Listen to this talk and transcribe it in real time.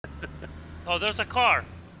Oh, there's a car.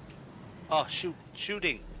 Oh,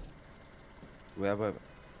 shooting. Where?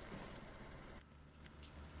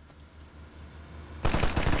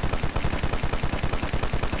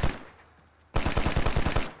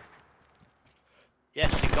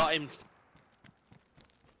 Yes, you got him.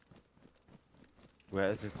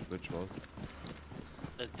 Where is it? Which road?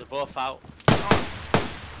 They're both out.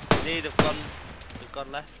 They've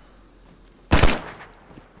gone left.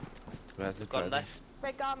 Where is They've it? gone left.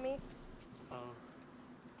 They got me. Oh.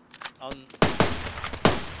 On.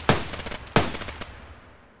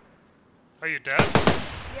 Are you dead?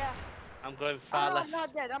 Yeah. I'm going Oh, far no, left. I'm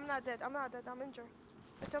not dead. I'm not dead. I'm not dead. I'm injured.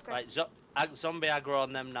 It's okay. Right, zombie aggro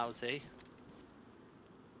on them now, Z.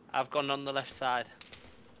 I've gone on the left side.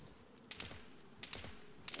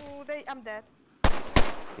 Ooh, I'm dead.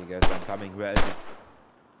 Okay, guys, I'm coming. Where is it?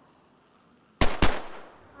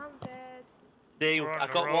 I'm dead. Z, We're on I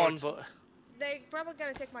the got road. one, but They probably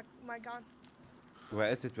gonna take my gun. Where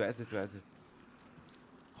is it? Where is it? Where is it?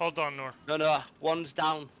 Hold on, Noor. no, one's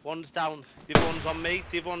down. One's down. The other one's on me.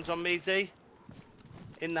 The other one's on me, Z.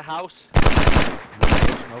 In the house.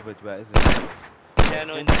 No, but where is it?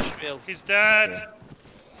 Cherno industrial. He's dead.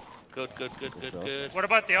 Okay. Good. What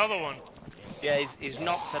about the other one? Yeah, he's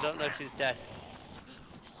knocked. I don't know if he's dead.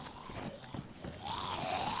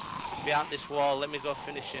 Behind this wall. Let me go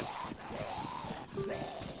finish him.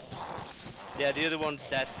 Yeah, the other one's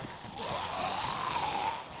dead.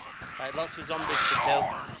 Right, lots of zombies to kill.